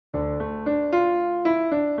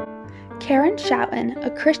Karen Schouten, a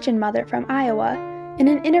Christian mother from Iowa, in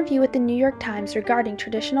an interview with the New York Times regarding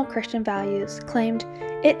traditional Christian values, claimed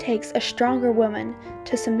it takes a stronger woman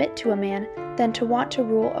to submit to a man than to want to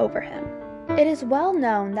rule over him. It is well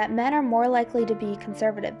known that men are more likely to be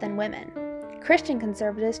conservative than women. Christian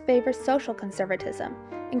conservatives favor social conservatism,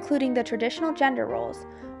 including the traditional gender roles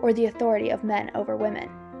or the authority of men over women.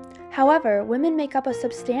 However, women make up a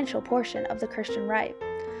substantial portion of the Christian right,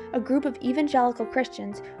 a group of evangelical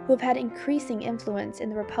Christians who have had increasing influence in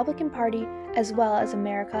the Republican Party as well as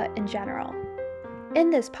America in general. In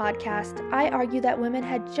this podcast, I argue that women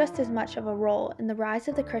had just as much of a role in the rise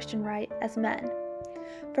of the Christian right as men.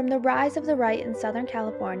 From the rise of the right in Southern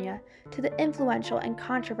California to the influential and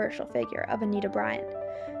controversial figure of Anita Bryant,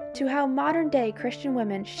 to how modern-day Christian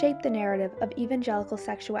women shape the narrative of evangelical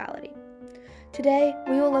sexuality. Today,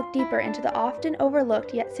 we will look deeper into the often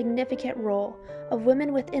overlooked yet significant role of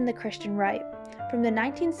women within the Christian right, from the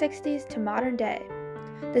 1960s to modern day.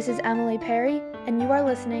 This is Emily Perry, and you are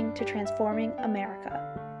listening to Transforming America.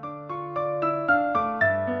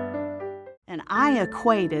 And I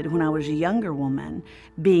equated, when I was a younger woman,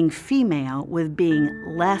 being female with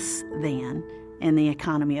being less than in the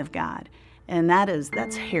economy of God. And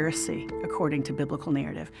that's heresy, according to biblical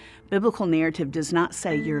narrative. Biblical narrative does not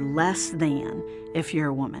say you're less than if you're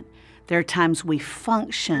a woman. There are times we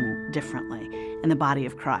function differently in the body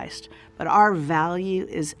of Christ, but our value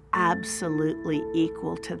is absolutely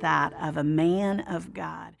equal to that of a man of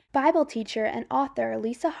God. Bible teacher and author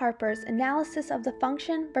Lisa Harper's analysis of the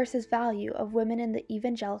function versus value of women in the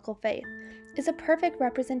evangelical faith is a perfect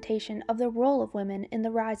representation of the role of women in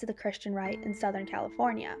the rise of the Christian right in Southern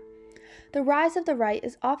California. The rise of the right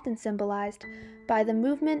is often symbolized by the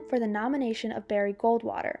movement for the nomination of Barry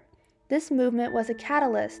Goldwater. This movement was a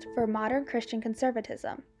catalyst for modern Christian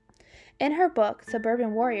conservatism. In her book,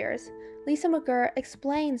 Suburban Warriors, Lisa McGurr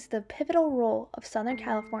explains the pivotal role of Southern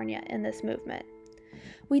California in this movement.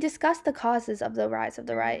 We discussed the causes of the rise of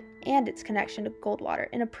the right and its connection to Goldwater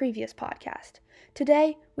in a previous podcast.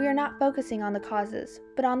 Today, we are not focusing on the causes,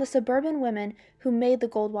 but on the suburban women who made the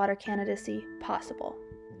Goldwater candidacy possible.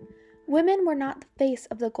 Women were not the face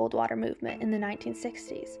of the Goldwater movement in the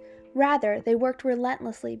 1960s. Rather, they worked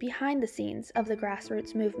relentlessly behind the scenes of the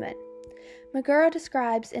grassroots movement. McGurr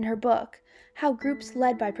describes in her book how groups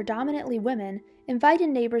led by predominantly women invited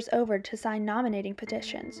neighbors over to sign nominating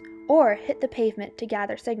petitions or hit the pavement to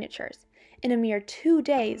gather signatures. In a mere 2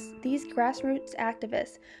 days, these grassroots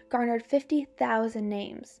activists garnered 50,000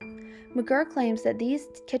 names. McGurr claims that these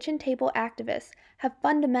kitchen table activists have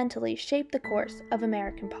fundamentally shaped the course of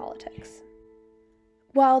American politics.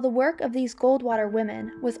 While the work of these Goldwater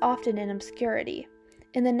women was often in obscurity,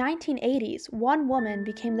 in the 1980s, one woman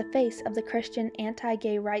became the face of the Christian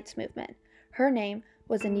anti-gay rights movement. Her name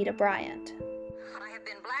was Anita Bryant. I have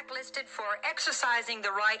been blacklisted for exercising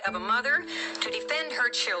the right of a mother to defend her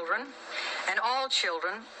children and all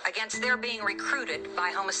children against their being recruited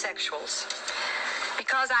by homosexuals.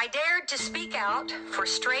 Because I dared to speak out for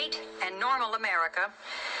straight and normal America,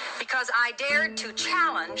 because I dared to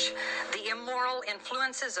challenge the immoral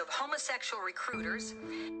influences of homosexual recruiters.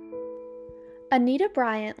 Anita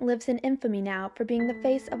Bryant lives in infamy now for being the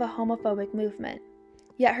face of a homophobic movement.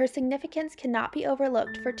 Yet her significance cannot be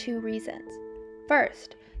overlooked for 2 reasons.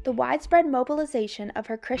 First, the widespread mobilization of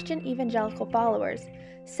her Christian evangelical followers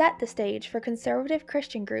set the stage for conservative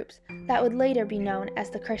Christian groups that would later be known as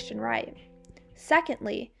the Christian right.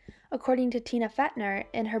 Secondly, according to Tina Fettner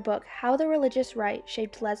in her book How the Religious Right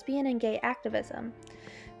Shaped Lesbian and Gay Activism,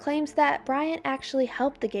 claims that Bryant actually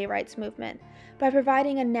helped the gay rights movement by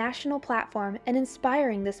providing a national platform and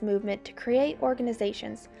inspiring this movement to create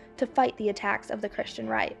organizations to fight the attacks of the Christian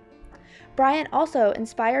right. Bryant also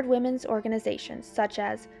inspired women's organizations such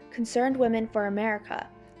as Concerned Women for America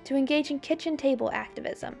to engage in kitchen table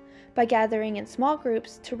activism by gathering in small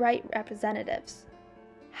groups to write representatives.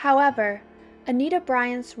 However, Anita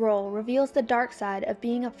Bryant's role reveals the dark side of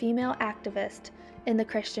being a female activist in the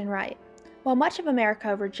Christian right. While much of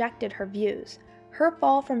America rejected her views, her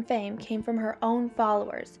fall from fame came from her own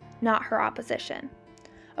followers, not her opposition.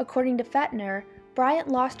 According to Fettner, Bryant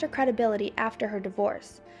lost her credibility after her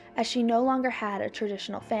divorce, as she no longer had a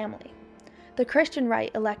traditional family. The Christian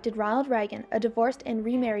right elected Ronald Reagan, a divorced and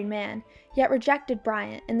remarried man, yet rejected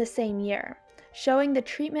Bryant in the same year, showing the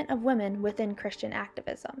treatment of women within Christian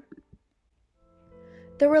activism.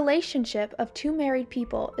 The relationship of 2 married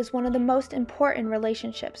people is one of the most important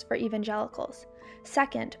relationships for evangelicals,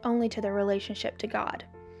 second only to the relationship to God.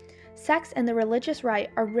 Sex and the religious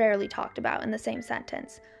right are rarely talked about in the same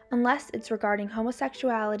sentence, unless it's regarding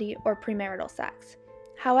homosexuality or premarital sex.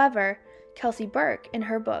 However, Kelsey Burke, in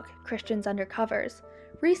her book Christians Under Covers,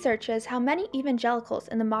 researches how many evangelicals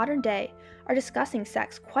in the modern day are discussing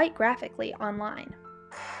sex quite graphically online.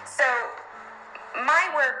 So,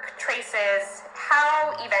 my work traces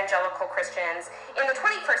how evangelical Christians in the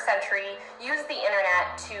 21st century use the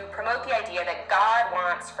internet to promote the idea that God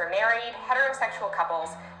wants for married, heterosexual couples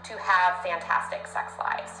to have fantastic sex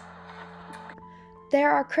lives.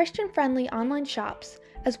 There are Christian-friendly online shops,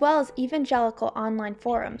 as well as evangelical online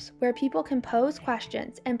forums where people can pose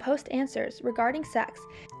questions and post answers regarding sex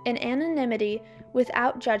in anonymity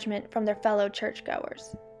without judgment from their fellow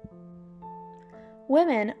churchgoers.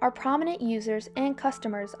 Women are prominent users and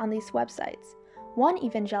customers on these websites. One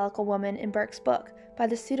evangelical woman in Burke's book, by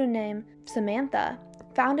the pseudonym Samantha,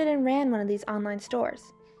 founded and ran one of these online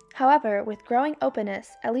stores. However, with growing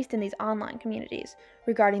openness, at least in these online communities,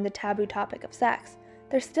 regarding the taboo topic of sex,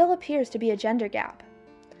 there still appears to be a gender gap.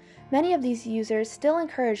 Many of these users still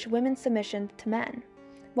encouraged women's submission to men.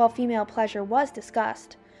 While female pleasure was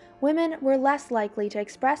discussed, women were less likely to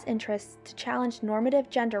express interests to challenge normative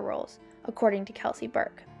gender roles, according to Kelsey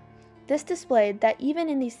Burke. This displayed that even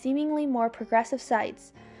in these seemingly more progressive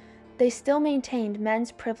sites, they still maintained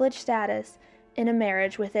men's privileged status in a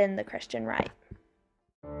marriage within the Christian right.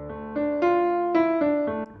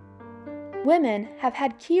 Women have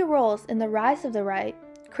had key roles in the rise of the right,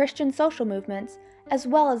 Christian social movements, as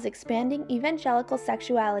well as expanding evangelical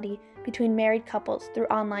sexuality between married couples through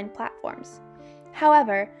online platforms.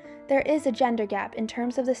 However, there is a gender gap in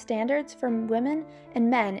terms of the standards for women and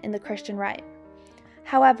men in the Christian right.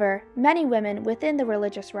 However, many women within the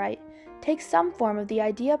religious right take some form of the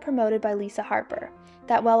idea promoted by Lisa Harper,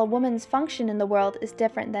 that while a woman's function in the world is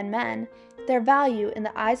different than men, their value in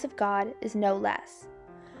the eyes of God is no less.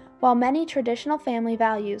 While many traditional family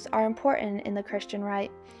values are important in the Christian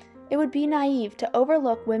right, it would be naive to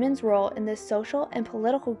overlook women's role in this social and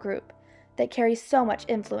political group that carries so much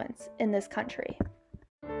influence in this country.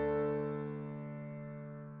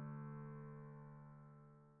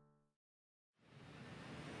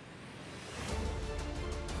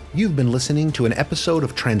 You've been listening to an episode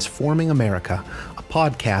of Transforming America, a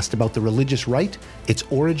podcast about the religious right, its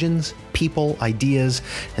origins, people, ideas,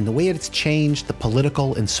 and the way it's changed the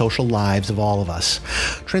political and social lives of all of us.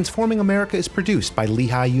 Transforming America is produced by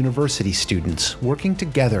Lehigh University students working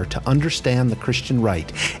together to understand the Christian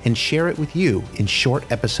right and share it with you in short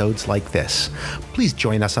episodes like this. Please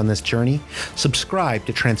join us on this journey. Subscribe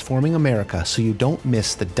to Transforming America so you don't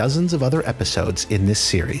miss the dozens of other episodes in this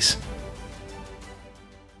series.